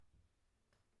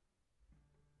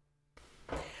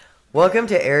Welcome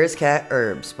to Era's Cat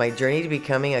Herbs, my journey to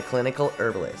becoming a clinical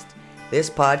herbalist. This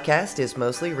podcast is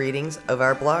mostly readings of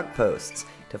our blog posts.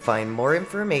 To find more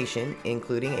information,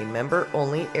 including a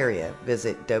member-only area,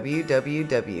 visit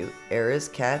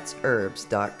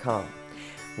www.erascatsherbs.com.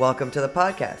 Welcome to the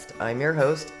podcast. I'm your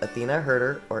host, Athena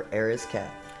Herder, or Era's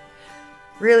Cat.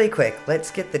 Really quick,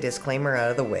 let's get the disclaimer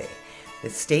out of the way. The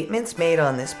statements made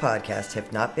on this podcast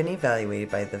have not been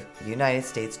evaluated by the United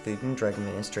States Food and Drug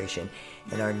Administration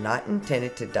and are not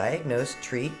intended to diagnose,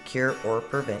 treat, cure, or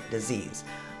prevent disease.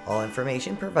 All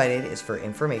information provided is for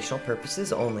informational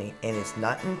purposes only and is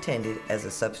not intended as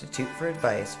a substitute for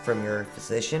advice from your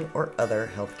physician or other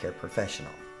healthcare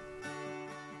professional.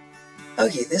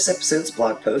 Okay, this episode's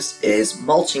blog post is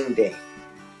Mulching Day.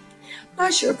 I'm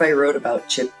not sure if I wrote about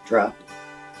chip drop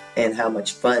and how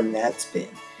much fun that's been.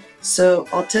 So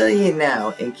I'll tell you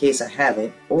now in case I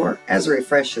haven't, or as a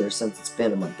refresher since it's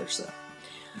been a month or so.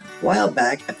 A while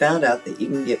back, I found out that you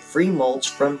can get free mulch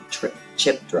from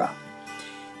Chip Drop.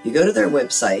 You go to their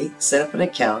website, set up an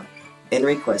account, and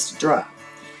request a drop.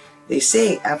 They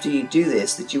say after you do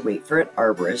this that you wait for an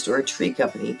arborist or a tree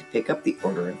company to pick up the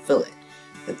order and fill it.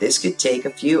 That this could take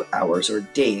a few hours or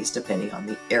days depending on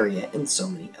the area and so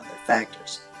many other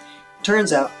factors.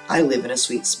 Turns out I live in a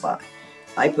sweet spot.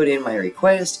 I put in my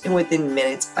request, and within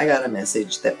minutes I got a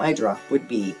message that my drop would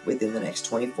be within the next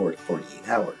 24 to 48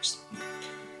 hours.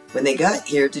 When they got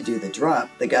here to do the drop,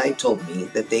 the guy told me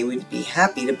that they would be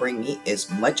happy to bring me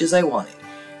as much as I wanted,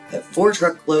 that 4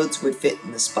 truckloads would fit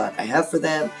in the spot I have for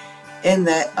them, and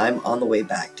that I'm on the way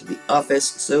back to the office,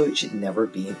 so it should never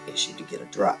be an issue to get a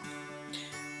drop.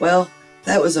 Well,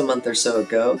 that was a month or so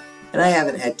ago, and I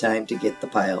haven't had time to get the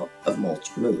pile of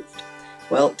mulch moved.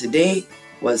 Well, today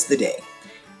was the day.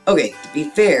 Okay, to be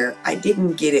fair, I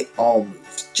didn't get it all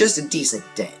moved, just a decent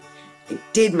dent. I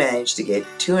did manage to get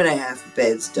 2.5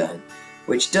 beds done,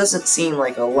 which doesn't seem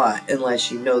like a lot unless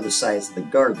you know the size of the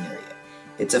garden area.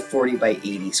 It's a 40 by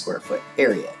 80 square foot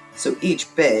area, so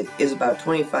each bed is about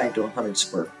 25 to 100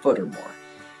 square foot or more.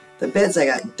 The beds I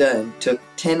got done took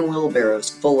 10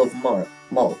 wheelbarrows full of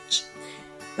mulch.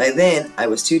 By then, I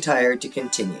was too tired to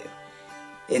continue.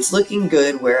 It's looking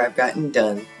good where I've gotten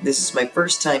done. This is my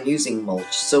first time using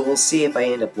mulch, so we'll see if I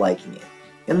end up liking it.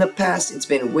 In the past, it's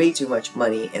been way too much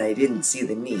money and I didn't see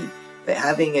the need, but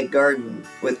having a garden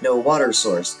with no water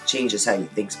source changes how you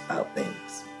think about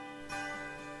things.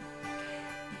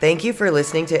 Thank you for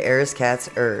listening to Era's Cat's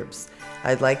Herbs.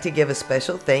 I'd like to give a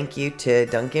special thank you to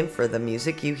Duncan for the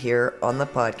music you hear on the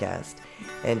podcast,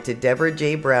 and to Deborah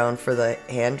J. Brown for the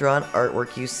hand-drawn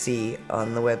artwork you see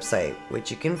on the website, which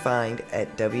you can find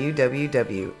at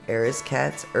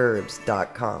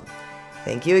www.erascatsherbs.com.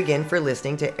 Thank you again for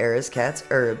listening to Era's Cat's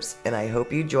Herbs, and I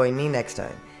hope you join me next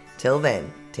time. Till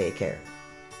then, take care.